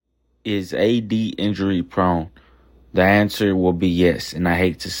Is AD injury prone? The answer will be yes, and I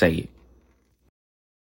hate to say it.